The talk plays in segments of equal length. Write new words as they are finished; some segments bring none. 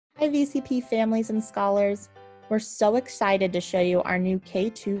Hi VCP families and scholars. We're so excited to show you our new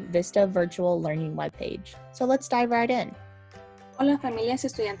K-2 Vista virtual learning webpage. So let's dive right in. Hola familias y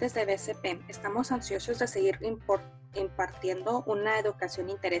estudiantes de VCP. Estamos ansiosos de seguir impartiendo una educación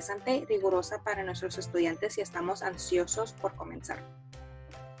interesante y rigurosa para nuestros estudiantes y estamos ansiosos por comenzar.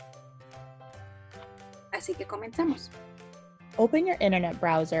 Así que comenzamos. Open your internet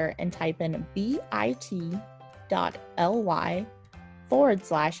browser and type in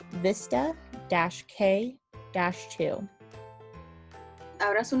bit.ly/Vista-K-2.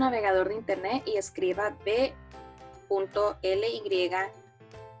 Abra su navegador de internet y escriba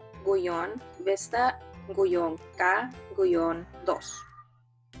b.ly/Vista-K-2.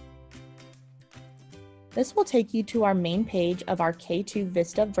 This will take you to our main page of our K-2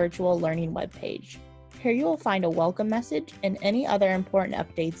 Vista virtual learning webpage. Here you will find a welcome message and any other important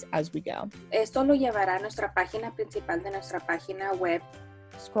updates as we go. Esto lo llevará a nuestra página principal de nuestra página web.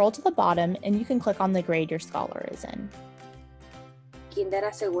 Scroll to the bottom and you can click on the grade your scholar is in. Kinder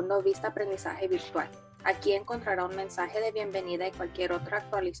a segundo Vista aprendizaje virtual. Aquí encontrará un mensaje de bienvenida y cualquier otra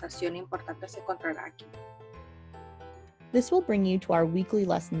actualización importante se encontrará aquí. This will bring you to our weekly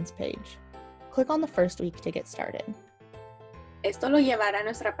lessons page. Click on the first week to get started. Esto lo llevará a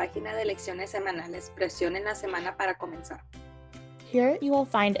nuestra página de lecciones semanales. Presione la semana para comenzar. Here you will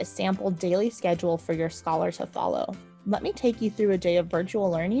find a sample daily schedule for your scholar to follow. Let me take you through a day of virtual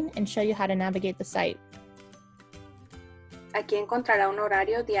learning and show you how to navigate the site. Aquí encontrará un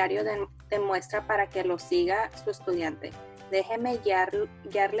horario diario de muestra para que lo siga su estudiante. Déjeme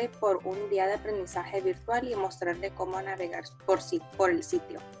guiarle por un día de aprendizaje virtual y mostrarle cómo navegar por el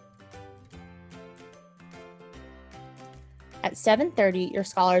sitio. At 7:30, your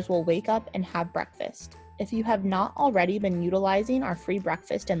scholars will wake up and have breakfast. If you have not already been utilizing our free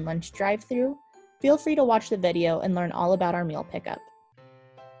breakfast and lunch drive-thru, feel free to watch the video and learn all about our meal pickup.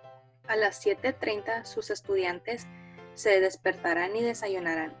 A las 7:30, sus estudiantes se despertarán y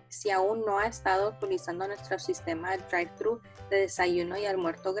desayunarán. Si aún no ha estado utilizando nuestro sistema drive-thru de desayuno y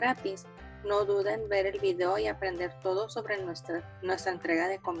almuerzo gratis, no duden en ver el video y aprender todo sobre nuestra entrega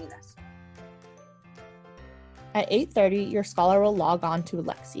de comidas. At 8:30, your scholar will log on to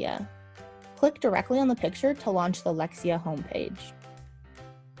Lexia. Click directly on the picture to launch the Lexia homepage.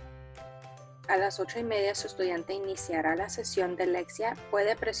 A las 8:30, su estudiante iniciará la sesión de Lexia.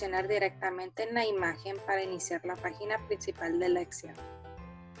 Puede presionar directamente en la imagen para iniciar la página principal de Lexia.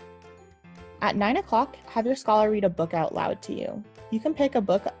 At 9 o'clock, have your scholar read a book out loud to you. You can pick a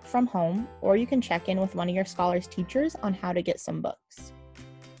book from home, or you can check in with one of your scholar's teachers on how to get some books.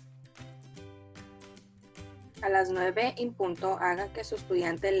 A las 9 en punto, haga que su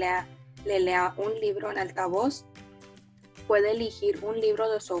estudiante le lea un libro en altavoz. Puede elegir un libro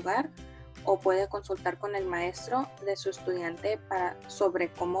de su hogar o puede consultar con el maestro de su estudiante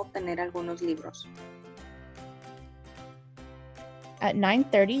sobre cómo obtener algunos libros. At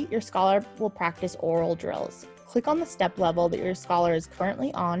 9:30, your scholar will practice oral drills. Click on the step level that your scholar is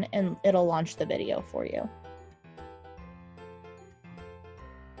currently on and it'll launch the video for you.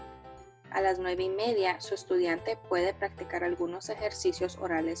 A las 9:30, su estudiante puede practicar algunos ejercicios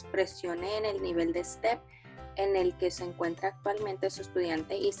orales. Presione en el nivel de step en el que se encuentra actualmente su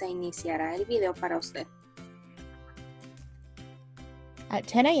estudiante y se iniciará el video para usted. At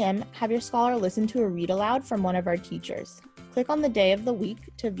 10 a.m., have your scholar listen to a read aloud from one of our teachers. Click on the day of the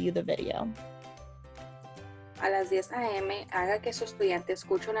week to view the video. A las 10 a.m., haga que su estudiante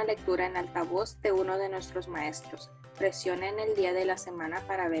escuche una lectura en altavoz de uno de nuestros maestros. Presione en el día de la semana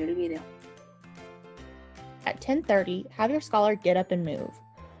para ver el video. At 10:30, have your scholar get up and move.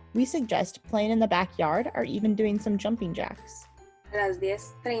 We suggest playing in the backyard or even doing some jumping jacks. A las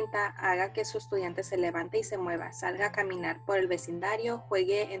 10:30, haga que su estudiante se levante y se mueva, salga a caminar por el vecindario,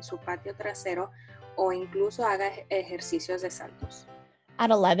 juegue en su patio trasero o incluso haga ejercicios de saltos.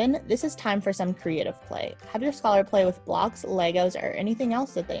 At 11, this is time for some creative play. Have your scholar play with blocks, Legos, or anything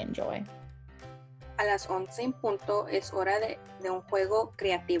else that they enjoy. A las 11 en punto es hora de un juego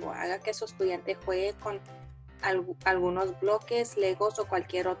creativo. Haga que su estudiante juegue con algunos bloques, Legos o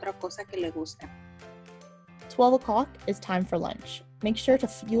cualquier otra cosa que le guste. 12 o'clock is time for lunch. Make sure to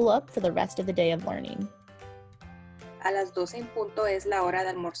fuel up for the rest of the day of learning. A las 12 en punto es la hora de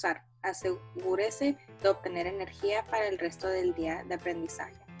almorzar. Asegúrese de obtener energía para el resto del día de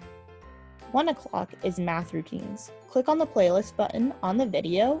aprendizaje. 1 o'clock is math routines. Click on the playlist button on the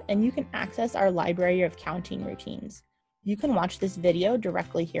video and you can access our library of counting routines. You can watch this video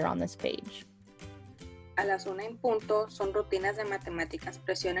directly here on this page. A las 1 en punto son rutinas de matemáticas.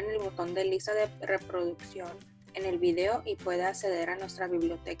 Presionen el botón de lista de reproducción en el video y puede acceder a nuestra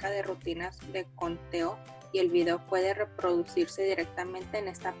biblioteca de rutinas de conteo y el video puede reproducirse directamente en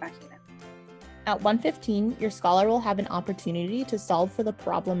esta página. At 1:15, your scholar will have an opportunity to solve for the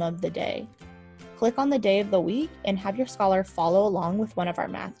problem of the day. Click on the day of the week and have your scholar follow along with one of our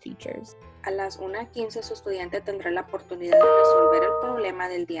math teachers. A las 1:15 su estudiante tendrá la oportunidad de resolver el problema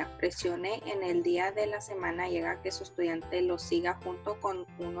del día. Presione en el día de la semana y haga que su estudiante lo siga junto con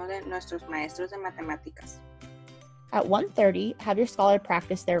uno de nuestros maestros de matemáticas. At 1:30, have your scholar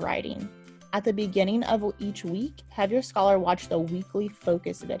practice their writing. At the beginning of each week, have your scholar watch the weekly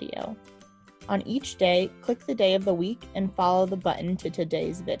focus video. On each day, click the day of the week and follow the button to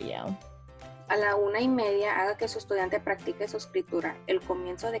today's video. A la 1:30, haga que su estudiante practique su escritura. El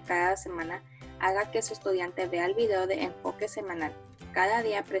comienzo de cada semana, haga que su estudiante vea el video de enfoque semanal. Cada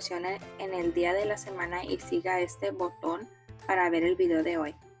día presione en el día de la semana y siga este botón para ver el video de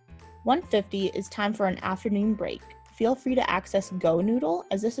hoy. 1:50 is time for an afternoon break. Feel free to access GoNoodle,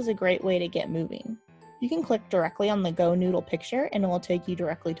 as this is a great way to get moving. You can click directly on the GoNoodle picture and it will take you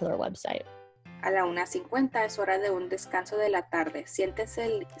directly to their website. A la 1:50 es hora de un descanso de la tarde.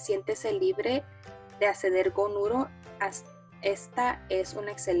 Siéntese libre de acceder GoNoodle. Esta es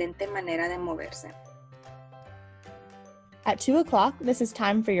una excelente manera de moverse. At 2 o'clock, this is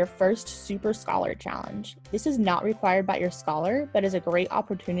time for your first Super Scholar Challenge. This is not required by your scholar, but is a great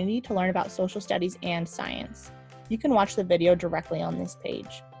opportunity to learn about social studies and science. You can watch the video directly on this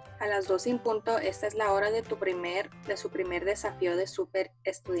page. A las 2:00, esta es la hora de su primer desafío de super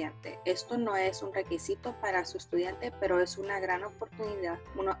estudiante. Esto no es un requisito para su estudiante, pero es una gran oportunidad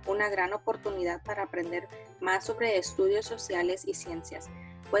para aprender más sobre estudios sociales y ciencias.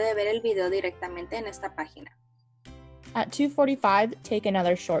 Puede ver el video directamente en esta página. At 2:45, take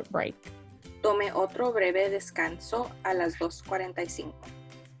another short break. Tome otro breve descanso a las 2:45.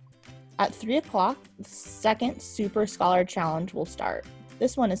 At 3 o'clock, the second Super Scholar Challenge will start.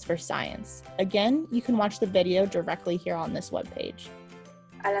 This one is for science. Again, you can watch the video directly here on this webpage.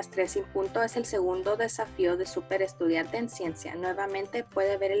 A las 3:00 es el segundo desafío de super estudiante en ciencia. Nuevamente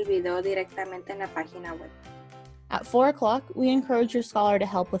puede ver el video directamente en la página web. At 4 o'clock, we encourage your scholar to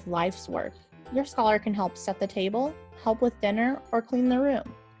help with life's work. Your scholar can help set the table, help with dinner, or clean the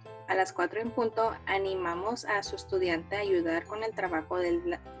room. A las 4:00 animamos a su estudiante a ayudar con el trabajo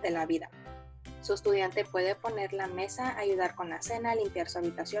de la vida. Su estudiante puede poner la mesa, ayudar con la cena, limpiar su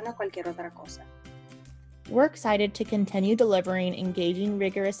habitación o cualquier otra cosa. We're excited to continue delivering engaging,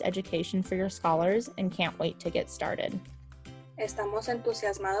 rigorous education for your scholars and can't wait to get started. Estamos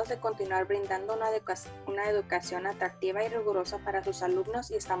entusiasmados de continuar brindando una educación atractiva y rigurosa para sus alumnos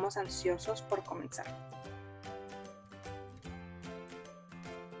y estamos ansiosos por comenzar.